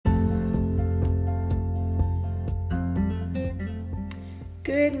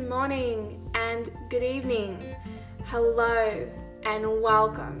Good morning and good evening. Hello and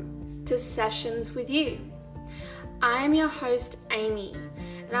welcome to Sessions with You. I am your host, Amy,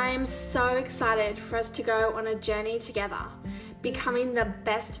 and I am so excited for us to go on a journey together, becoming the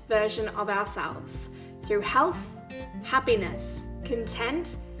best version of ourselves through health, happiness,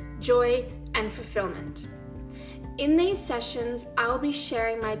 content, joy, and fulfillment. In these sessions, I will be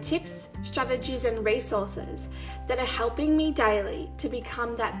sharing my tips, strategies, and resources that are helping me daily to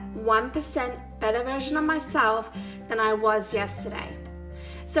become that 1% better version of myself than I was yesterday.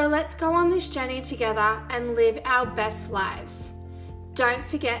 So let's go on this journey together and live our best lives. Don't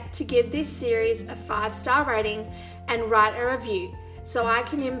forget to give this series a 5-star rating and write a review so I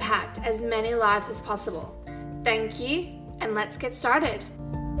can impact as many lives as possible. Thank you, and let's get started.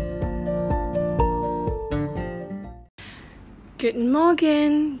 Guten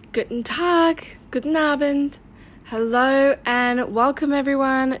Morgen, guten Tag, guten Abend. Hello and welcome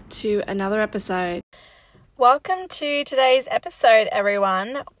everyone to another episode. Welcome to today's episode,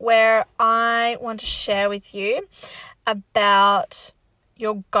 everyone, where I want to share with you about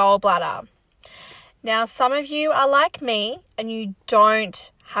your gallbladder. Now, some of you are like me and you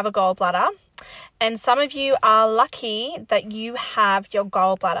don't have a gallbladder, and some of you are lucky that you have your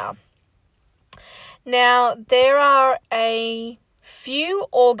gallbladder. Now, there are a few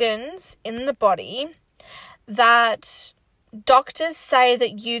organs in the body that doctors say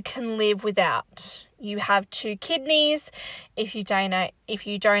that you can live without. You have 2 kidneys. If you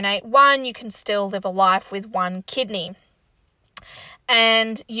donate one, you can still live a life with 1 kidney.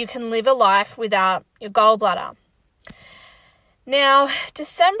 And you can live a life without your gallbladder. Now,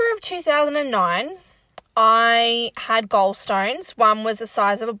 December of 2009, I had gallstones. One was the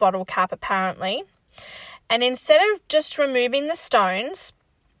size of a bottle cap, apparently. And instead of just removing the stones,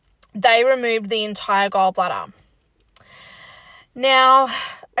 they removed the entire gallbladder. Now,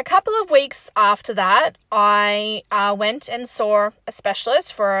 a couple of weeks after that, I went and saw a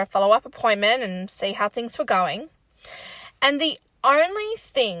specialist for a follow-up appointment and see how things were going. And the only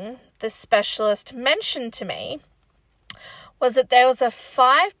thing the specialist mentioned to me was that there was a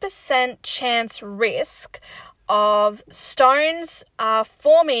 5% chance risk of stones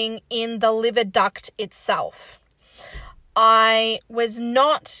forming in the liver duct itself. I was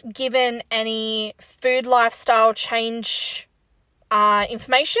not given any food lifestyle change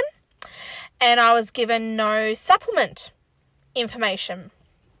information, and I was given no supplement information.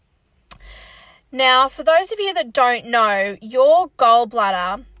 Now, for those of you that don't know, your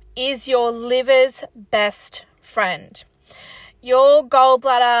gallbladder is your liver's best friend. Your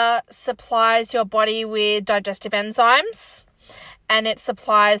gallbladder supplies your body with digestive enzymes, and it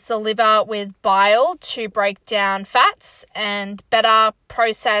supplies the liver with bile to break down fats and better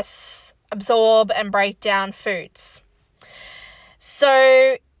process, absorb, and break down foods.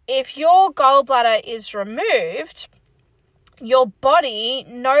 So if your gallbladder is removed, your body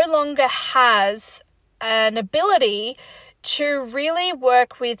no longer has an ability to really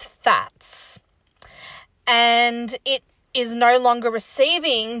work with fats, and it is no longer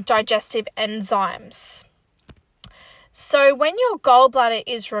receiving digestive enzymes. So when your gallbladder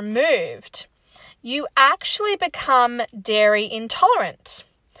is removed, you actually become dairy intolerant.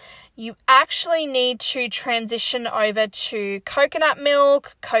 You actually need to transition over to coconut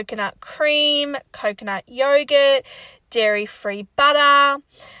milk, coconut cream, coconut yogurt, dairy-free butter,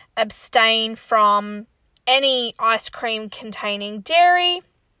 abstain from any ice cream containing dairy,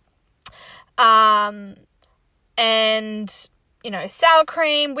 and, sour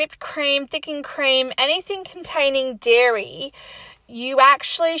cream, whipped cream, thickened cream, anything containing dairy, you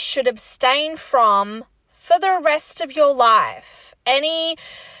actually should abstain from for the rest of your life. Any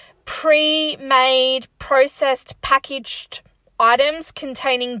pre-made, processed, packaged items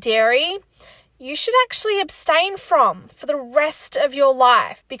containing dairy, you should actually abstain from for the rest of your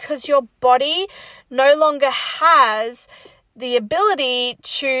life, because your body no longer has the ability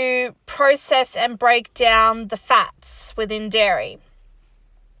to process and break down the fats within dairy.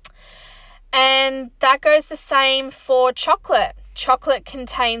 And that goes the same for chocolate. Chocolate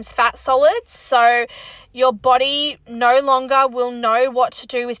contains fat solids, so your body no longer will know what to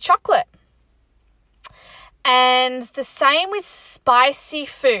do with chocolate. And the same with spicy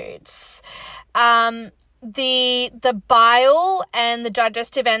foods. The bile and the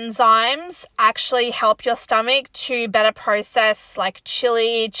digestive enzymes actually help your stomach to better process like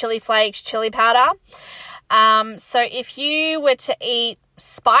chili flakes, chili powder. So if you were to eat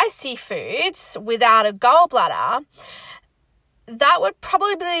spicy foods without a gallbladder, that would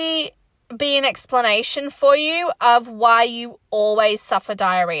probably be an explanation for you of why you always suffer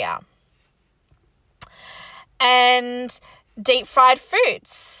diarrhea. And deep fried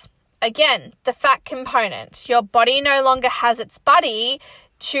foods. Again, the fat component. Your body no longer has its buddy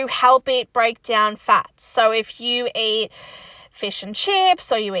to help it break down fats. So if you eat fish and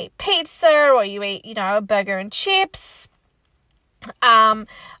chips, or you eat pizza, or you eat, a burger and chips,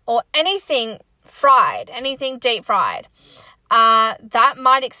 or anything fried, anything deep fried, that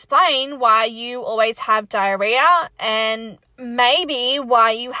might explain why you always have diarrhea and maybe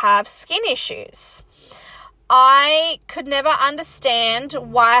why you have skin issues. I could never understand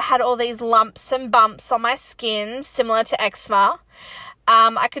why I had all these lumps and bumps on my skin similar to eczema.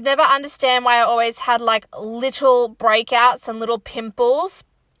 I could never understand why I always had like little breakouts and little pimples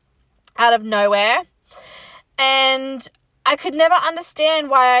out of nowhere. And I could never understand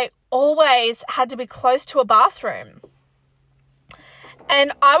why I always had to be close to a bathroom.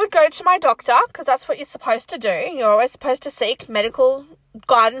 And I would go to my doctor, because that's what you're supposed to do. You're always supposed to seek medical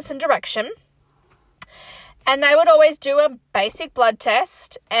guidance and direction. And they would always do a basic blood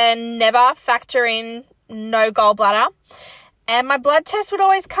test and never factor in no gallbladder. And my blood test would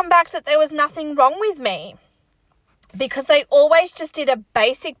always come back that there was nothing wrong with me, because they always just did a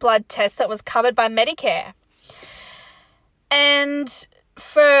basic blood test that was covered by Medicare. And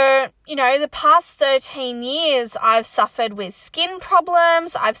for, the past 13 years, I've suffered with skin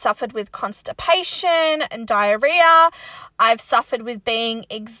problems. I've suffered with constipation and diarrhea. I've suffered with being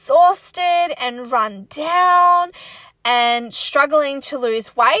exhausted and run down and struggling to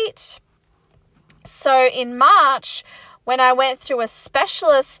lose weight. So in March, when I went through a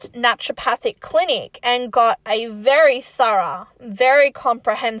specialist naturopathic clinic and got a very thorough, very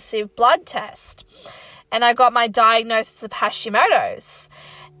comprehensive blood test, and I got my diagnosis of Hashimoto's,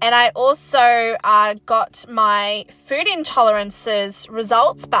 and I also got my food intolerances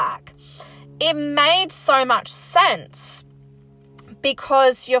results back, it made so much sense,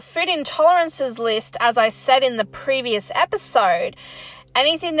 because your food intolerances list, as I said in the previous episode,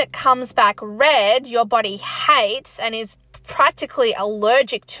 anything that comes back red, your body hates and is practically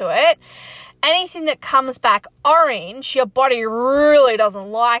allergic to it. Anything that comes back orange, your body really doesn't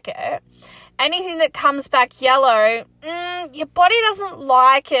like it. Anything that comes back yellow, your body doesn't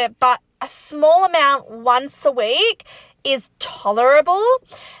like it, but a small amount once a week is tolerable.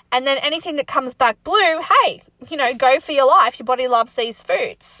 And then anything that comes back blue, hey, go for your life. Your body loves these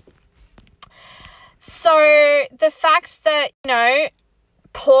foods. So the fact that,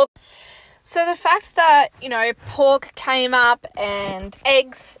 pork came up and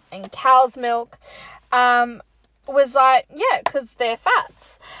eggs and cow's milk was like, because they're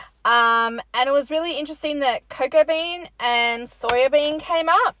fats. And it was really interesting that cocoa bean and soya bean came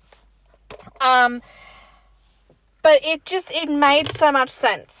up. But it made so much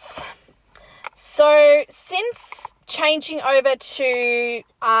sense. So since changing over to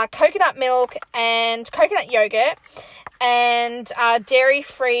coconut milk and coconut yogurt and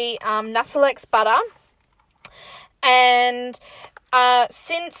dairy-free Nutalex butter, and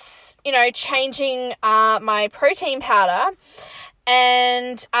since, changing my protein powder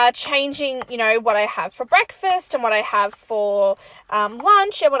and changing, what I have for breakfast and what I have for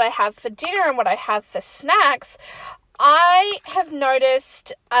lunch and what I have for dinner and what I have for snacks, I have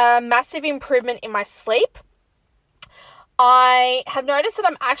noticed a massive improvement in my sleep. I have noticed that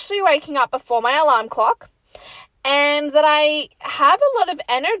I'm actually waking up before my alarm clock, and that I have a lot of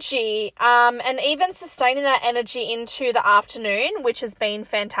energy, and even sustaining that energy into the afternoon, which has been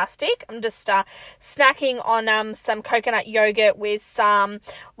fantastic. I'm just snacking on some coconut yogurt with some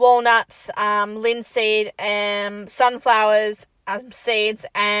walnuts, linseed, sunflowers, seeds,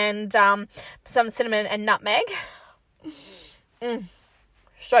 and some cinnamon and nutmeg.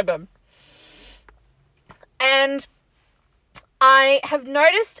 So good. And I have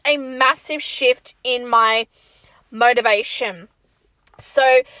noticed a massive shift in my motivation.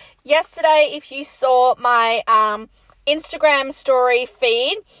 So yesterday, if you saw my Instagram story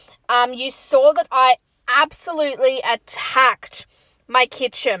feed, you saw that I absolutely attacked my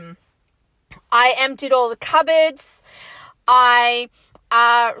kitchen. I emptied all the cupboards. I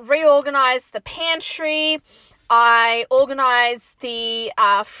reorganized the pantry. I organized the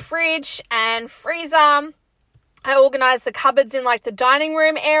fridge and freezer. I organized the cupboards in like the dining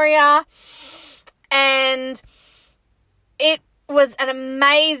room area. And it was an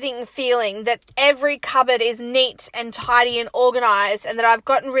amazing feeling that every cupboard is neat and tidy and organized, and that I've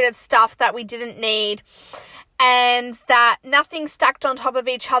gotten rid of stuff that we didn't need, and that nothing's stacked on top of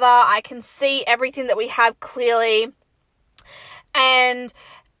each other. I can see everything that we have clearly. And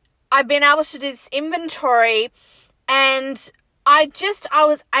I've been able to do this inventory, and I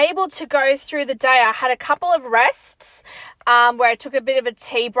was able to go through the day. I had a couple of rests where I took a bit of a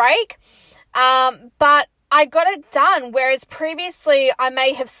tea break. But I got it done, whereas previously I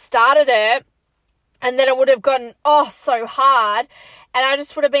may have started it and then it would have gotten, so hard, and I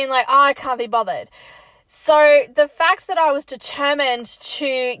just would have been like, I can't be bothered. So the fact that I was determined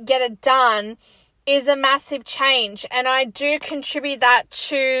to get it done is a massive change, and I do contribute that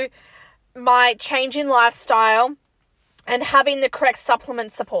to my change in lifestyle and having the correct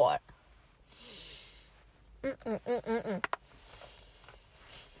supplement support.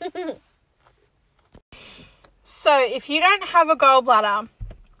 So if you don't have a gallbladder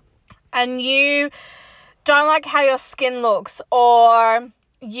and you don't like how your skin looks, or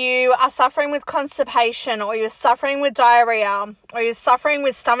you are suffering with constipation, or you're suffering with diarrhea, or you're suffering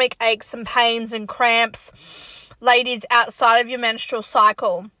with stomach aches and pains and cramps, ladies, outside of your menstrual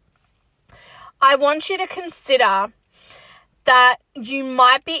cycle, I want you to consider that you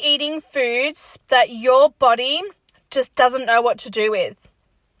might be eating foods that your body just doesn't know what to do with.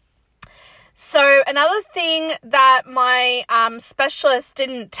 So another thing that my specialist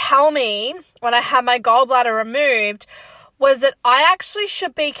didn't tell me when I had my gallbladder removed was that I actually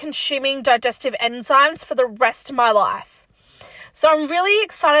should be consuming digestive enzymes for the rest of my life. So I'm really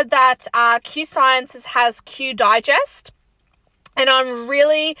excited that Q Sciences has Q Digest, and I'm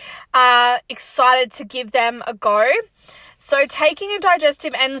really excited to give them a go. So taking a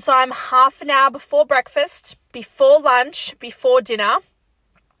digestive enzyme half an hour before breakfast, before lunch, before dinner,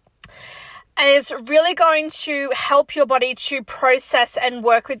 and it's really going to help your body to process and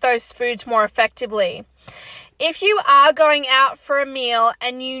work with those foods more effectively. If you are going out for a meal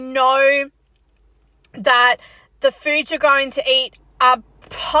and you know that the foods you're going to eat are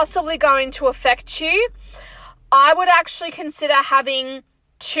possibly going to affect you, I would actually consider having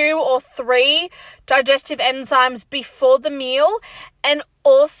 2 or 3 digestive enzymes before the meal, and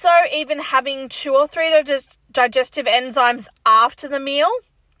also even having 2 or 3 digestive enzymes after the meal,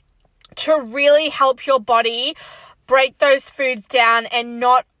 to really help your body break those foods down and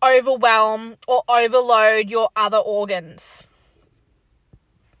not overwhelm or overload your other organs.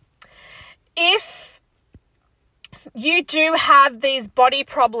 If you do have these body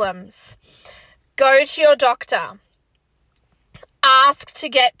problems, go to your doctor. Ask to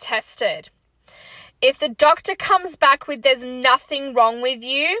get tested. If the doctor comes back with there's nothing wrong with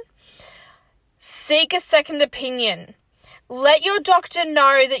you, seek a second opinion. Let your doctor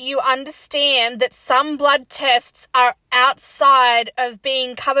know that you understand that some blood tests are outside of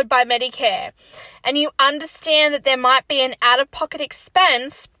being covered by Medicare, and you understand that there might be an out-of-pocket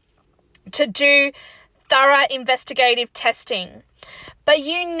expense to do thorough investigative testing. But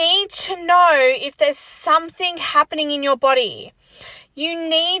you need to know if there's something happening in your body. You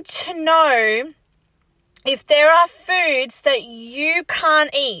need to know if there are foods that you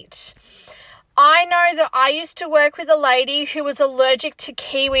can't eat. I know that I used to work with a lady who was allergic to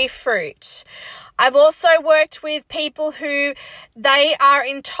kiwi fruit. I've also worked with people who they are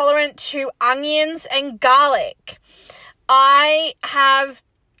intolerant to onions and garlic. I have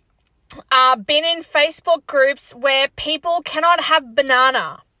been in Facebook groups where people cannot have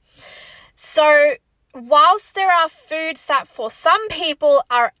banana. So whilst there are foods that for some people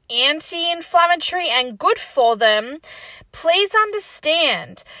are anti-inflammatory and good for them, please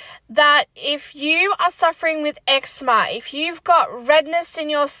understand that if you are suffering with eczema, if you've got redness in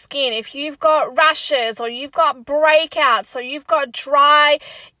your skin, if you've got rashes, or you've got breakouts, or you've got dry,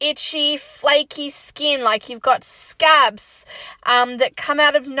 itchy, flaky skin, like you've got scabs that come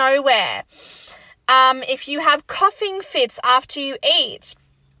out of nowhere, if you have coughing fits after you eat,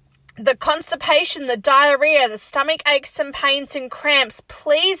 the constipation, the diarrhea, the stomach aches and pains and cramps,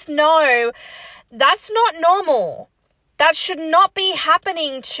 please know that's not normal. That should not be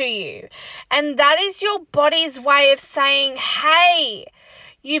happening to you. And that is your body's way of saying, hey,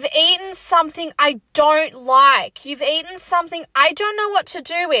 you've eaten something I don't like. You've eaten something I don't know what to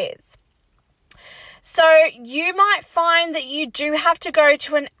do with. So you might find that you do have to go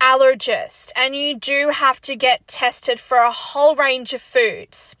to an allergist, and you do have to get tested for a whole range of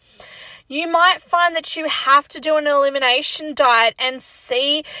foods. You might find that you have to do an elimination diet and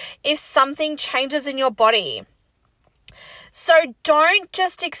see if something changes in your body. So don't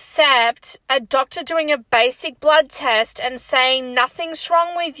just accept a doctor doing a basic blood test and saying nothing's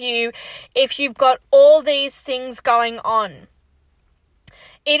wrong with you if you've got all these things going on.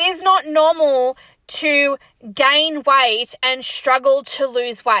 It is not normal to gain weight and struggle to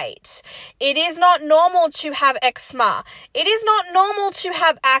lose weight. It is not normal to have eczema. It is not normal to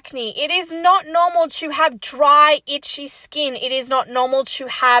have acne. It is not normal to have dry, itchy skin. It is not normal to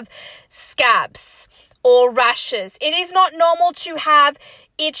have scabs. or rashes. It is not normal to have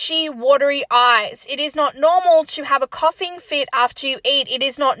itchy, watery eyes. It is not normal to have a coughing fit after you eat. It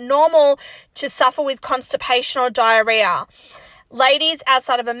is not normal to suffer with constipation or diarrhea. Ladies,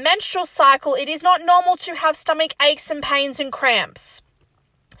 outside of a menstrual cycle, it is not normal to have stomach aches and pains and cramps.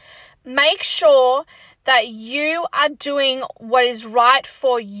 Make sure that you are doing what is right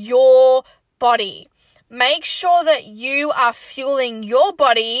for your body. Make sure that you are fueling your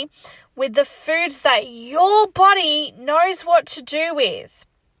body with the foods that your body knows what to do with.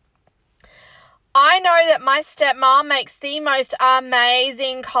 I know that my stepmom makes the most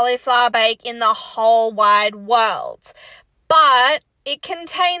amazing cauliflower bake in the whole wide world, but it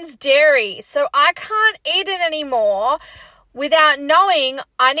contains dairy, so I can't eat it anymore without knowing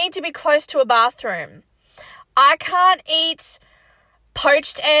I need to be close to a bathroom. I can't eat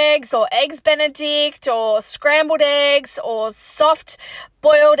poached eggs or eggs Benedict or scrambled eggs or soft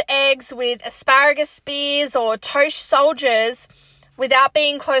boiled eggs with asparagus spears or toast soldiers without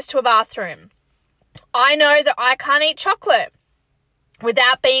being close to a bathroom. I know that I can't eat chocolate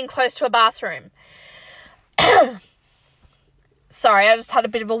without being close to a bathroom. Sorry, I just had a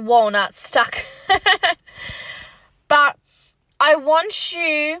bit of a walnut stuck. But I want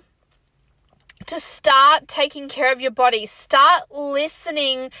you to start taking care of your body. Start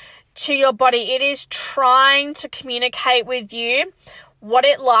listening to your body. It is trying to communicate with you what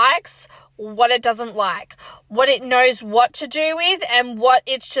it likes, what it doesn't like, what it knows what to do with, and what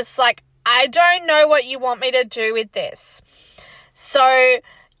it's just like, I don't know what you want me to do with this. So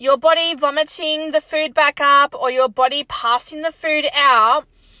your body vomiting the food back up or your body passing the food out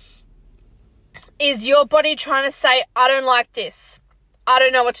is your body trying to say, I don't like this. I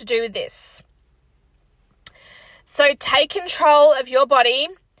don't know what to do with this. So take control of your body,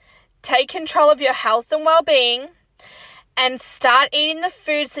 take control of your health and well-being, and start eating the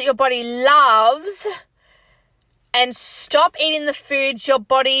foods that your body loves, and stop eating the foods your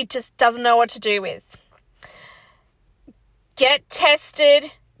body just doesn't know what to do with. Get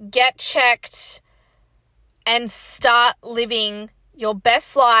tested, get checked, and start living your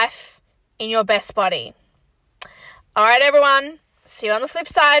best life in your best body. All right, everyone. See you on the flip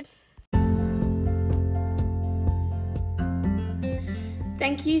side.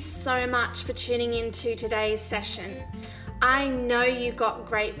 Thank you so much for tuning in to today's session. I know you got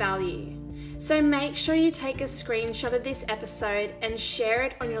great value. So make sure you take a screenshot of this episode and share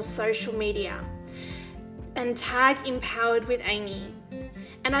it on your social media. And tag Empowered with Amy.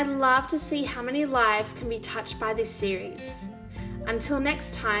 And I'd love to see how many lives can be touched by this series. Until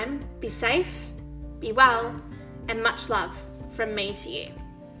next time, be safe, be well, and much love from me to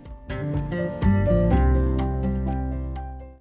you.